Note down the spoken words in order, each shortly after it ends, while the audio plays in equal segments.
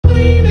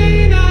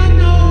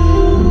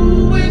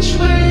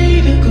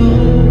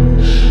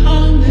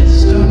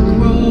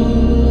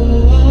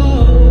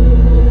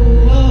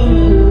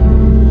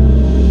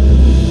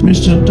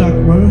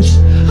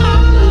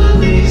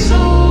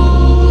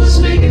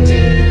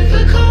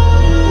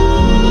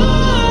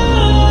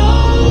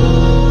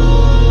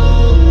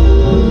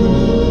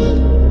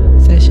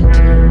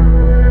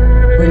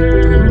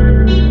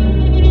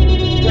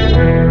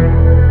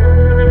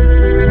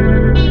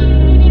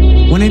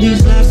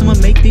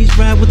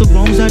the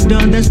wrongs I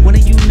done. That's when I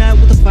unite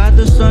with the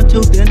father, son.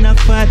 Till then I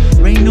fight.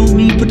 Rain on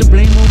me, put the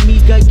blame on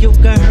me. Got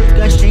guilt, got hurt,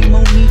 got shame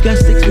on me. Got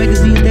 6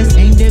 magazines that's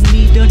aimed at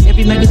me. Done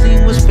every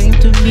magazine was fame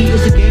to me.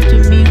 It's a game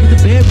to me with the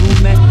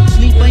bedroom at.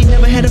 Sleep, I ain't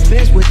never had a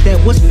fast with that.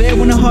 What's fair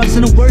when the hearts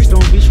and the words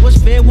don't reach? What's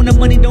fair when the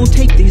money don't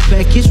take things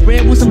back? It's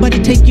rare when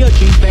somebody take your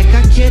dreams back.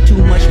 I care too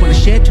much, wanna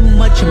share too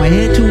much. In my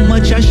head too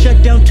much, I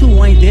shut down too.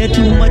 I ain't there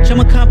too much. I'm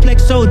a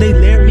complex soul, they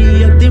layered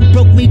me up, then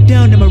broke me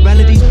down. The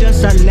morality's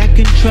dust, I lack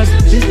in trust.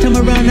 This time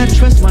around I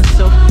trust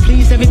myself.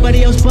 Please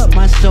everybody else but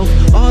myself.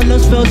 All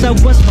those fails I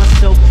was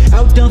myself.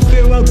 Outdone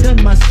fear,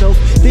 outdone myself.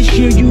 This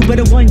year you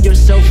better won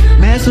yourself.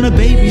 Mask on the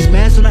babies,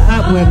 mask on the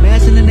op. Wear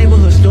mask in the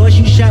neighborhood stores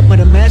you shop, but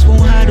a mask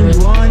won't hide who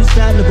you are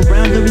inside. Look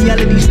around, the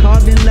reality's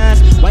carved in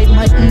lies. Wipe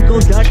my ego,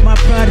 dodge my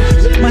pride.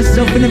 Look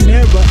myself in the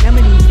mirror,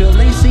 Amityville,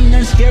 ain't seen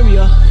nothing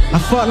scarier. I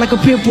fought like a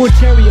pit bull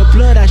terrier.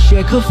 Blood I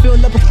shed could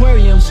fill up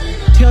aquariums.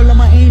 Tell all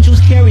my angels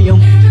carry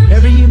them.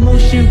 Every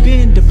emotion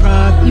been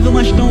deprived. Even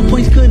my strong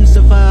points couldn't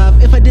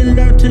survive. If I didn't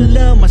learn to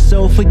love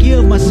myself,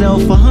 forgive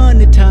myself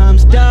 100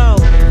 times,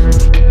 dawg.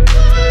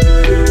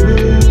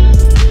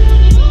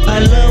 I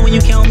love when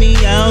you count me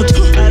out.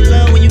 I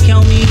love when you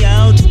count me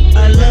out.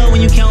 I love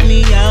when you count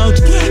me out.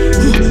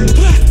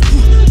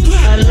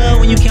 I love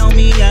when you count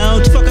me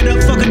out. Fuck it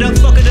up, fuck it up,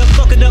 fuck it up,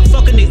 fuck it up,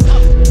 fucking it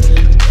up.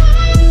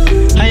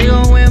 How you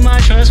gon' win my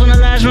trust when the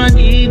lies run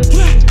deep?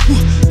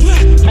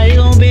 How you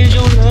gon' binge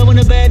your love when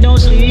the bed don't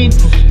sleep?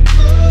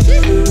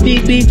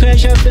 Deep, deep,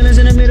 crash out feelings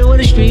in the middle of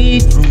the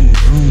street.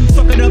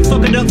 Fuck it up,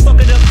 fuck it up, fuck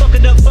it up, fuck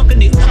it up,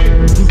 fucking it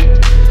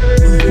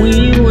up. When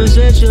you was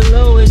at your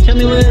lowest, tell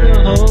me where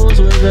the hoes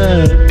was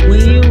at. When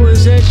you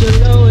was at your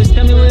lowest,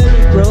 tell me where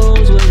the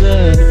bros was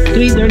at.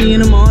 3:30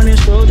 in the morning,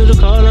 scroll through the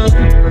call up.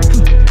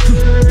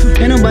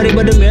 Ain't nobody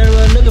but the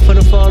mirror looking for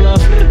the fall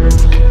off.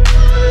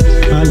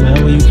 I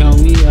love when you count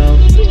me out.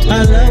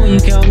 I love when you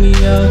count me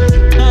out.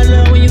 I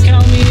love when you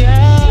count me out.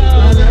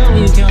 I love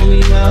when you count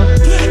me out.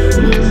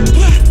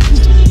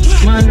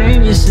 My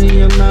name is in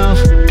your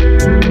mouth.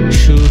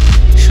 Sure,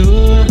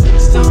 sure.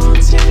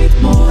 Don't take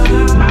more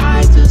than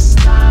I to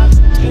stop.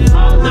 And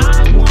all I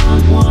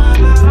want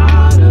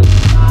out of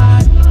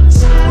my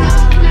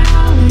side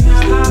now.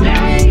 And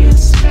lay in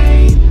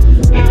Spain.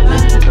 Even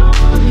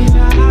only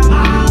the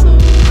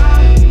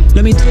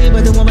let me tell you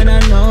about the woman I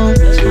know.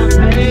 That's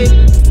my babe.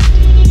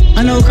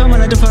 I know karma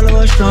like to follow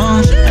us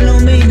strong. I know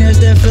meanness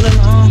that feel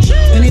alone.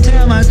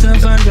 Anytime I couldn't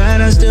find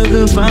God, I still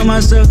could find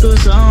myself through a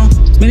song.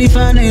 Many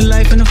find their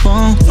life in the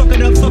phone. Fuck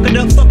it up, fuck it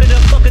up, fuck it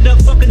up, fuck it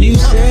up, fuck it up. You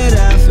said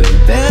I feel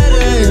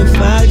better if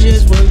I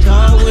just worked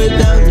hard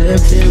without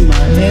lifting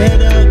my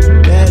head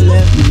up. That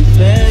left me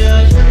fed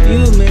up.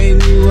 You made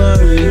me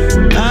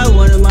worry. I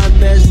wanted my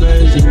best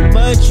version,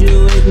 but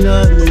you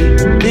ignored me.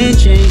 Then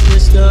changed the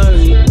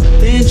story.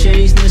 Then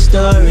changed the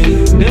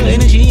story. Good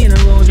energy in the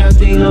room, drop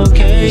the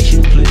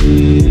location,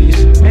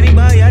 please.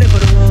 Anybody out there for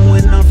the one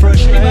when I'm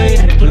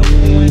frustrated?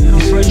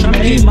 Trying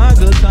to keep my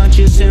good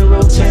conscience in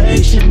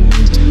rotation.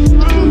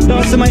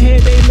 Thoughts in my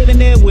head, they living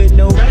there with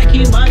no right to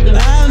keep my good.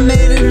 I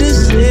made a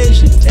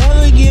decision,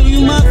 never give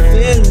you my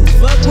feelings.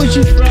 Fuck what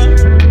you from,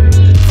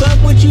 fuck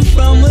what you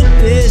from a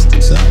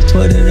distance. I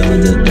put it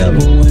on the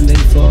devil when they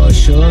fall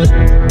short.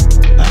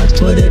 I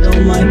put it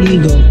on my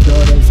ego,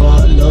 Lord of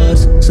all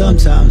lords.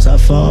 Sometimes I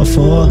fall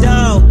for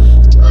no.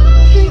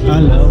 I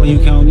love when you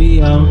count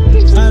me out.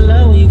 I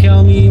love when you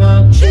count me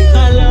out.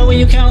 I love when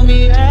you count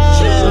me out.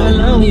 I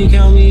love when you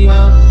count me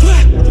out.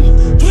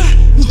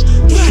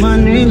 My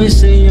name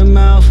is in your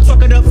mouth.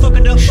 Fuck it up, fuck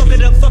it up, fuck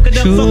it up, fuck it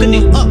up, fucking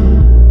it up.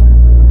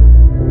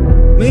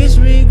 Miss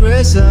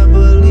regrets, I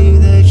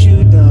believe that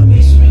you done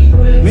me.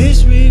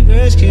 Miss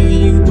regrets, can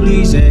you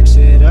please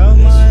exit out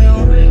my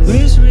own?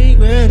 Miss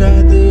regret,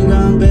 I think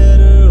I'm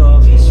better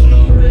off.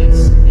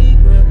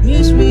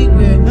 Miss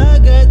regret, I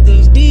got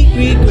these deep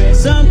regrets.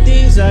 Some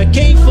things I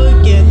can't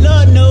forget.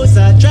 Lord knows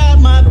I tried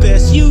my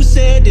best. You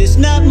said it's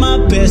not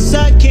my best.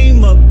 I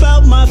came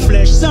about my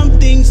flesh. Some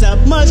things I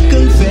must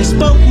confess.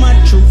 Spoke my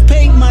truth,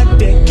 paid my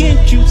debt.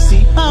 Can't you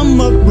see I'm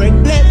a wreck?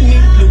 Let me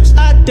loose,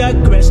 I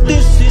digress.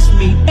 This is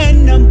me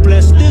and I'm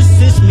blessed.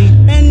 This is me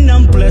and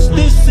I'm blessed.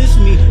 This is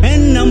me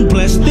and I'm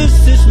blessed.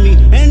 This is me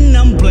and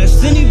I'm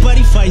blessed.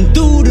 Anybody fighting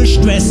through the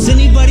stress?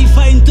 Anybody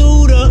fighting